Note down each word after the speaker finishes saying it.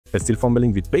Still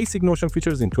fumbling with basic Notion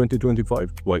features in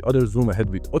 2025? While others zoom ahead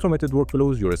with automated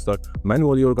workflows, you're stuck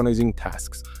manually organizing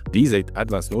tasks. These 8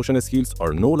 advanced Notion skills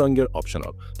are no longer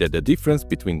optional. They're the difference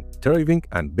between thriving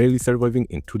and barely surviving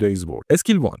in today's world.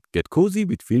 Skill 1. Get cozy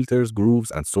with filters,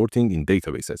 grooves, and sorting in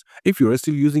databases. If you're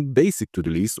still using basic to-do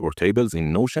lists or tables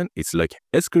in Notion, it's like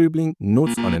scribbling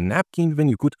notes on a napkin when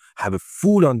you could have a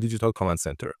full-on digital command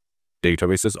center.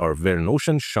 Databases are where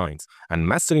Notion shines, and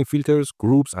mastering filters,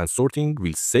 groups, and sorting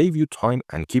will save you time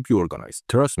and keep you organized.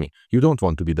 Trust me, you don't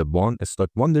want to be the one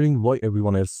stuck wondering why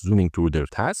everyone else is zooming through their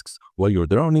tasks while you're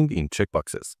drowning in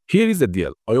checkboxes. Here is the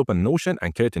deal. I open Notion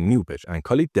and create a new page and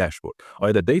call it Dashboard. I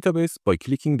add a database by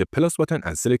clicking the plus button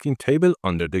and selecting Table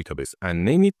under Database and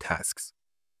name it Tasks.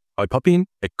 I pop in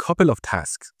a couple of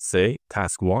tasks, say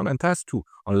Task 1 and Task 2,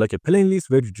 unlike a plain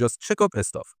list where you just check off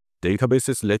stuff.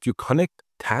 Databases let you connect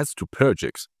tasks to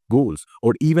projects, goals,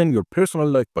 or even your personal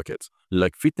life buckets,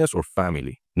 like fitness or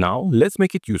family. Now, let's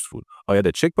make it useful. I add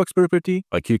a checkbox property,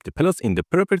 I click the plus in the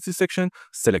properties section,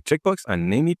 select checkbox and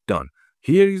name it Done.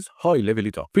 Here is how I level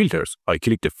it up. Filters. I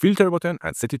click the filter button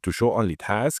and set it to show only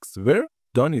tasks where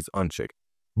Done is unchecked.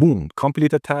 Boom,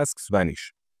 completed tasks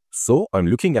vanish. So I'm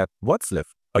looking at what's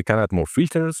left. I can add more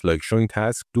filters like showing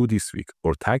tasks due this week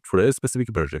or tagged for a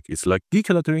specific project. It's like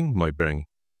decluttering my brain.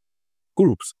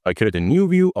 Groups. I create a new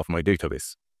view of my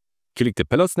database. Click the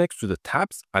plus next to the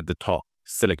tabs at the top.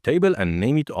 Select Table and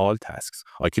name it All Tasks.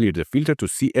 I clear the filter to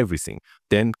see everything.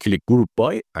 Then click Group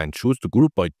By and choose to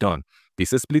group by Done.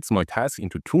 This splits my tasks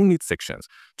into 2 neat sections,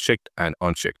 checked and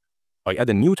unchecked. I add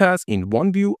a new task in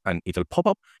one view and it'll pop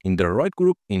up in the right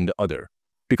group in the other.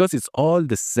 Because it's all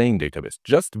the same database,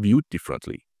 just viewed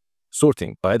differently.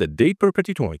 Sorting. I add a date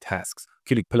property to my tasks.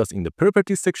 Click plus in the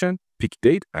properties section, pick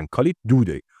date and call it due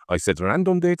date. I set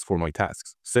random dates for my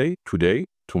tasks. Say today,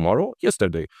 tomorrow,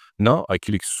 yesterday. Now I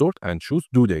click sort and choose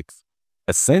due dates.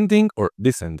 Ascending or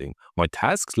descending. My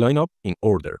tasks line up in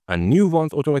order and new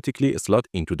ones automatically slot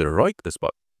into the right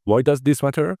spot. Why does this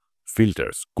matter?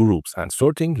 Filters, groups, and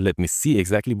sorting let me see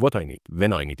exactly what I need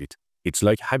when I need it. It's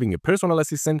like having a personal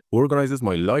assistant who organizes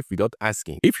my life without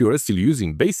asking. If you're still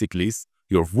using basic lists,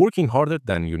 you're working harder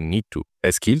than you need to.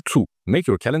 Skill 2. Make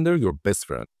your calendar your best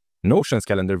friend. Notion's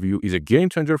calendar view is a game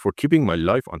changer for keeping my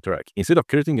life on track. Instead of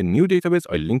creating a new database,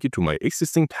 I link it to my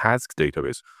existing tasks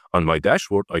database. On my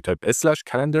dashboard, I type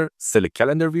 /calendar, select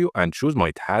calendar view, and choose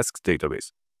my tasks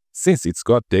database. Since it's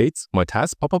got dates, my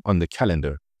tasks pop up on the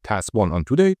calendar. Task 1 on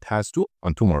today, Task 2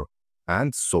 on tomorrow,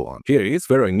 and so on. Here is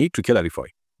where I need to clarify.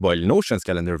 While Notion's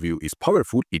calendar view is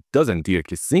powerful, it doesn't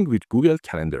directly sync with Google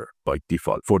Calendar by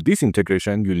default. For this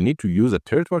integration, you'll need to use a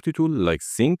third-party tool like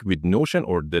Sync with Notion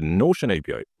or the Notion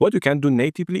API. What you can do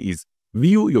natively is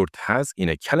view your tasks in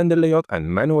a calendar layout and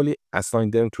manually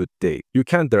assign them to a date. You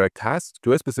can direct tasks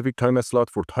to a specific time slot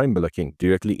for time blocking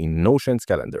directly in Notion's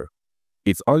calendar.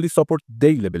 It's only support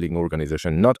day labeling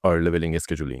organization, not hour labeling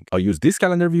scheduling. I use this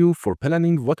calendar view for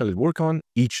planning what I'll work on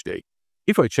each day.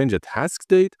 If I change a task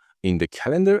date in the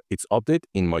calendar, it's updated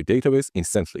in my database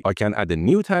instantly. I can add a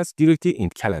new task directly in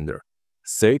calendar.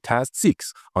 Say task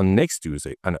 6 on next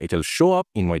Tuesday, and it'll show up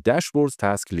in my dashboard's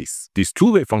task list. This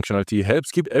two-way functionality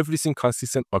helps keep everything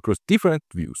consistent across different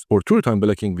views. For true time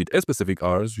blocking with specific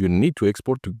hours, you need to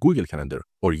export to Google Calendar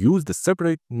or use the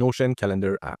separate Notion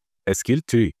Calendar app. Skill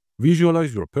 3.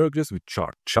 Visualize your progress with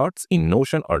charts. Charts in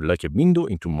Notion are like a window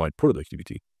into my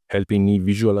productivity, helping me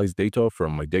visualize data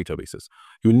from my databases.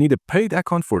 You'll need a paid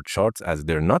account for charts as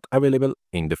they're not available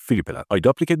in the free plan. I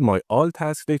duplicate my all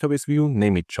tasks database view,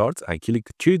 name it charts, and click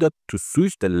the 3 dot to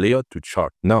switch the layout to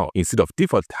chart. Now, instead of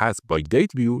default task by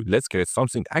date view, let's create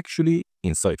something actually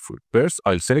insightful. First,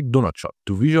 I'll select donut chart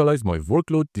to visualize my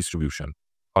workload distribution.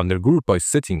 Under group by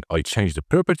setting, I change the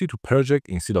property to project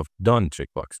instead of done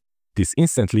checkbox. This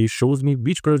instantly shows me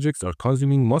which projects are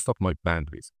consuming most of my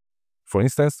bandwidth. For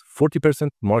instance,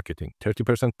 40% marketing,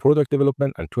 30% product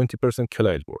development, and 20%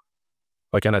 client work.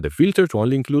 I can add a filter to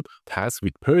only include tasks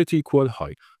with priority equal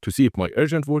high to see if my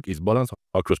urgent work is balanced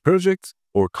across projects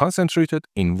or concentrated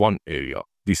in one area.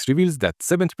 This reveals that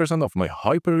 70% of my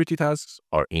high priority tasks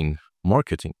are in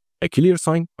marketing, a clear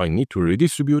sign I need to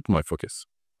redistribute my focus.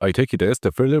 I take it a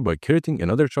step further by creating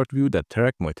another chart view that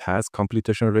tracks my task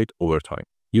completion rate over time.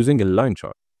 Using a line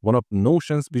chart, one of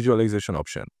Notion's visualization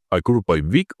options, I group by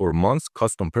week or month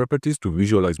custom properties to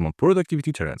visualize my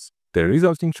productivity trends. The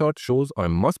resulting chart shows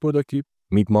I'm most productive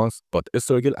mid-month but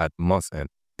struggle at month end.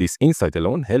 This insight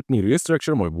alone helped me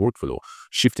restructure my workflow,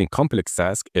 shifting complex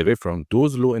tasks away from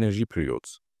those low-energy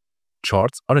periods.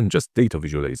 Charts aren't just data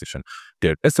visualization.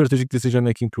 They're strategic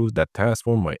decision-making tools that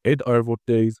transform my 8-hour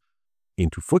workdays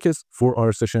into focused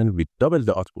 4-hour session with double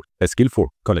the output. Skill 4.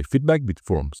 Collect feedback with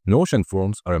forms. Notion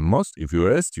forms are a must if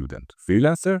you're a student,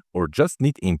 freelancer, or just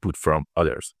need input from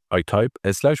others. I type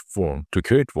 /form to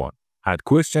create one. Add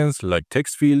questions like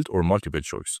text field or multiple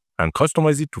choice, and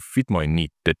customize it to fit my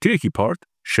need. The tricky part,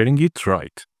 sharing it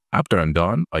right. After I'm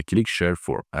done, I click Share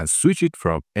Form and switch it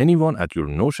from anyone at your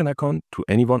Notion account to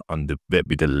anyone on the web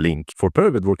with a link. For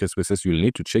private workspaces, you'll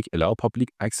need to check Allow Public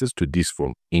Access to this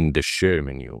form in the Share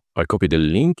menu. I copy the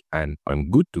link and I'm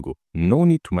good to go. No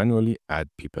need to manually add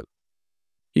people.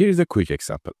 Here is a quick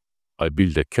example. I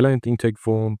build a client intake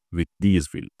form with these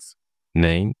fields: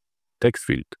 name, text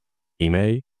field,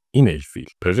 email field,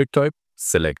 project type,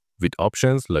 select with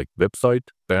options like website,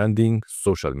 branding,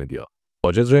 social media.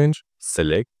 Budget range,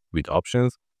 select with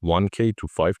options 1K to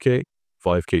 5K,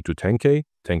 5K to 10K,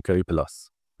 10K plus.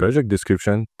 Project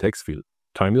description, text field,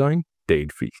 timeline,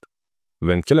 date field.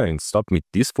 When clients submit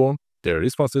this form, their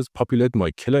responses populate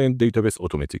my client database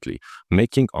automatically,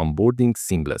 making onboarding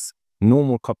seamless. No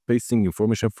more copy-pasting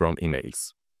information from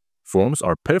emails. Forms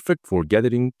are perfect for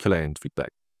gathering client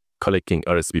feedback, collecting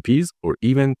RSVPs, or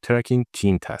even tracking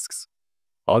team tasks.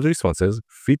 All responses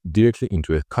fit directly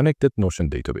into a connected Notion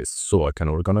database, so I can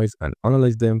organize and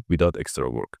analyze them without extra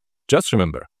work. Just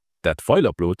remember that file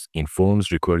uploads in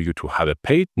forms require you to have a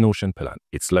paid Notion plan.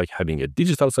 It's like having a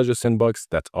digital suggestion box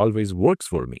that always works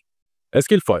for me.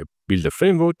 Skill 5. Build a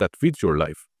framework that fits your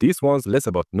life. This one's less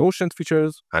about Notion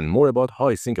features and more about how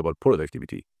I think about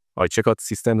productivity. I check out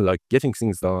systems like Getting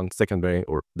Things Done, Secondary,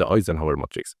 or the Eisenhower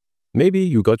Matrix. Maybe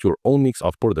you got your own mix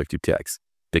of productive tasks.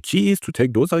 The key is to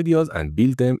take those ideas and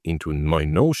build them into my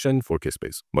Notion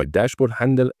workspace. My dashboard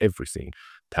handles everything: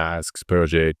 tasks,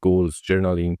 project, goals,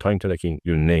 journaling, time tracking,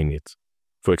 you name it.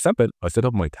 For example, I set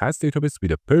up my task database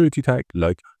with a priority tag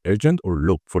like urgent or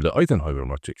low for the Eisenhower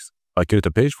matrix. I create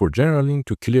a page for journaling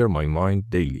to clear my mind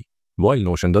daily. While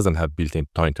Notion doesn't have built-in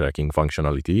time tracking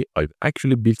functionality, I've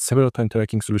actually built several time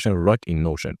tracking solutions right in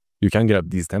Notion. You can grab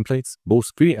these templates, both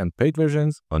free and paid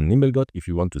versions, on NimbleGut if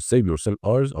you want to save yourself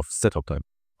hours of setup time.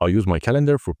 I use my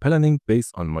calendar for planning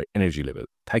based on my energy level,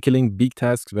 tackling big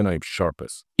tasks when I'm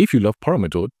sharpest. If you love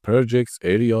Paramethod, projects,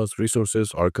 areas,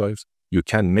 resources, archives, you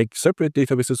can make separate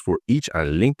databases for each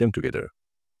and link them together.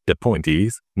 The point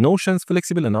is, Notion's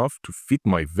flexible enough to fit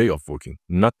my way of working,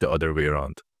 not the other way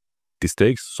around. This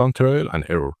takes some trial and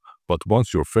error, but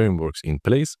once your framework's in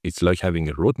place, it's like having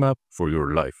a roadmap for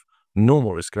your life. No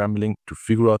more scrambling to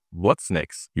figure out what's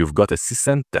next. You've got a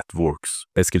system that works.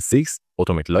 Skill 6.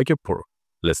 Automate like a pro.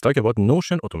 Let's talk about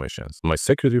Notion automations, my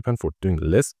secret weapon for doing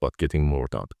less but getting more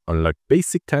done. Unlike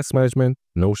basic task management,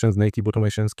 Notion's native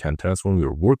automations can transform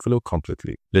your workflow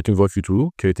completely. Let me walk you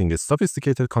through creating a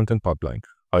sophisticated content pipeline.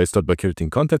 I start by creating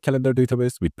content calendar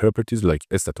database with properties like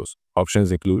status.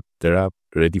 Options include draft,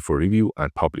 ready for review,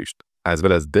 and published, as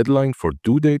well as deadline for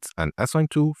due dates and assign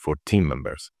to for team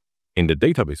members. In the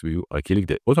database view, I click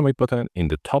the automate button in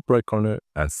the top right corner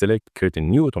and select create a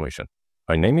new automation.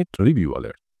 I name it review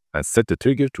alert and set the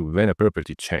trigger to when a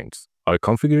property changes. I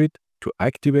configure it to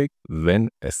activate when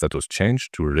a status change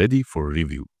to ready for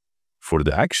review. For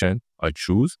the action, I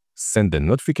choose send the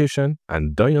notification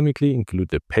and dynamically include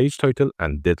the page title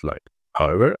and deadline.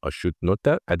 However, I should note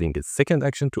that adding a second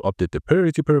action to update the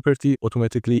priority property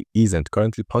automatically isn't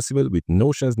currently possible with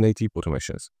Notion's native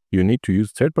automations. You need to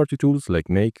use third-party tools like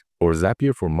Make or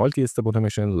Zapier for multi-step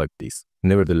automation like this.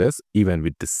 Nevertheless, even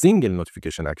with the single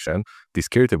notification action, this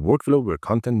creates a workflow where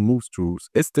content moves through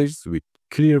stages with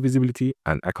clear visibility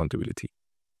and accountability.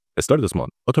 Start small,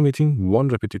 automating one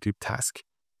repetitive task.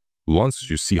 Once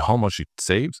you see how much it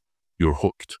saves, you're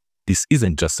hooked. This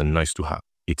isn't just a nice to have.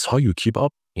 It's how you keep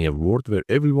up in a world where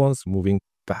everyone's moving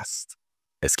fast.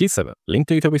 Skill 7. Link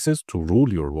databases to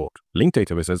rule your world. Link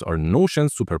databases are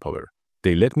Notion's superpower.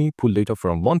 They let me pull data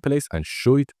from one place and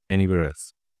show it anywhere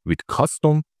else, with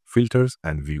custom filters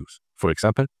and views. For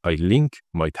example, I link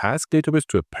my task database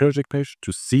to a project page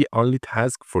to see only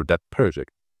tasks for that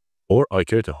project. Or I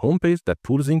create a homepage that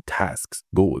pulls in tasks,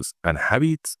 goals, and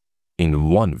habits in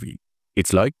one view.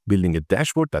 It's like building a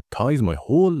dashboard that ties my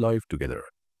whole life together.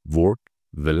 Work,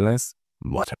 wellness,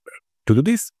 whatever. To do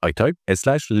this, I type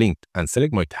 /linked and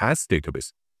select my task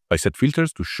database. I set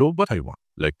filters to show what I want,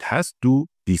 like task due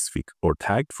this week or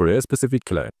tagged for a specific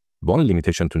client. One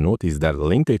limitation to note is that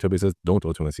linked databases don't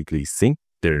automatically sync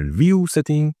their view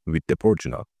setting with the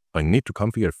original. I need to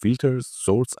configure filters,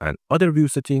 sorts, and other view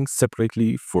settings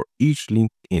separately for each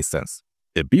linked instance.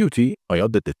 The beauty, I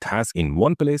update the task in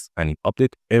one place and it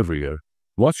updates everywhere.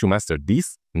 Once you master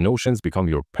this, Notions become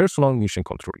your personal mission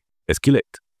control. Skill 8.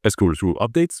 Scroll through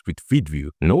updates with feed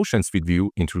view. Notion's feed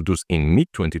view, introduced in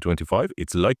mid-2025,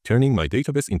 it's like turning my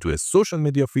database into a social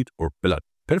media feed or blog.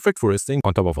 Perfect for staying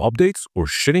on top of updates or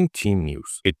sharing team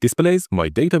news. It displays my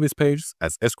database pages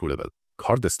as scrollable,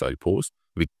 card-style posts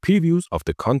with previews of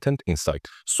the content inside,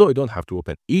 so I don't have to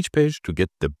open each page to get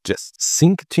the gist.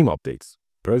 Sync team updates,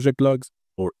 project logs,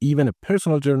 or even a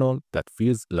personal journal that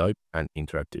feels live and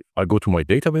interactive. I go to my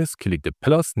database, click the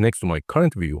plus next to my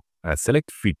current view, and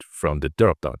select Feed from the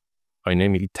dropdown. I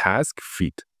name it Task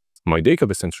Feed. My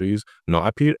database entries now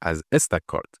appear as a stack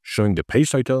card, showing the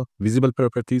page title, visible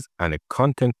properties, and a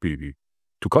content preview.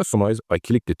 To customize, I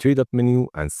click the three-dot menu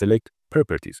and select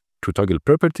Properties to toggle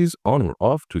properties on or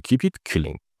off to keep it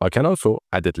clean. I can also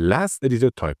add the last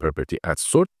edited type property and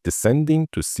sort descending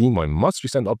to see my most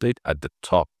recent update at the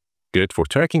top. Great for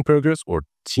tracking progress or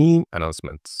team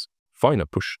announcements. Final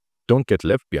push. Don't get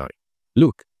left behind.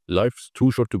 Look, life's too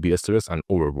short to be stressed and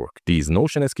overworked. These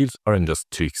Notion skills aren't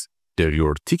just tricks. They're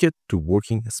your ticket to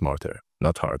working smarter,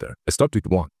 not harder. Start with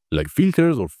one, like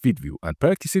filters or feed view, and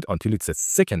practice it until it's a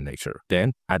second nature.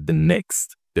 Then add the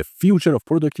next. The future of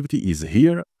productivity is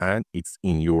here and it's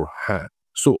in your hand.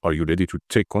 So are you ready to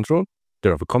take control?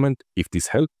 Leave a comment if this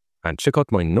helped, and check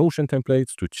out my Notion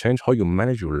templates to change how you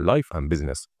manage your life and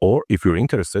business. Or if you're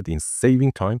interested in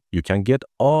saving time, you can get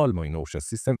all my Notion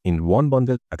system in one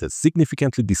bundle at a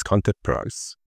significantly discounted price.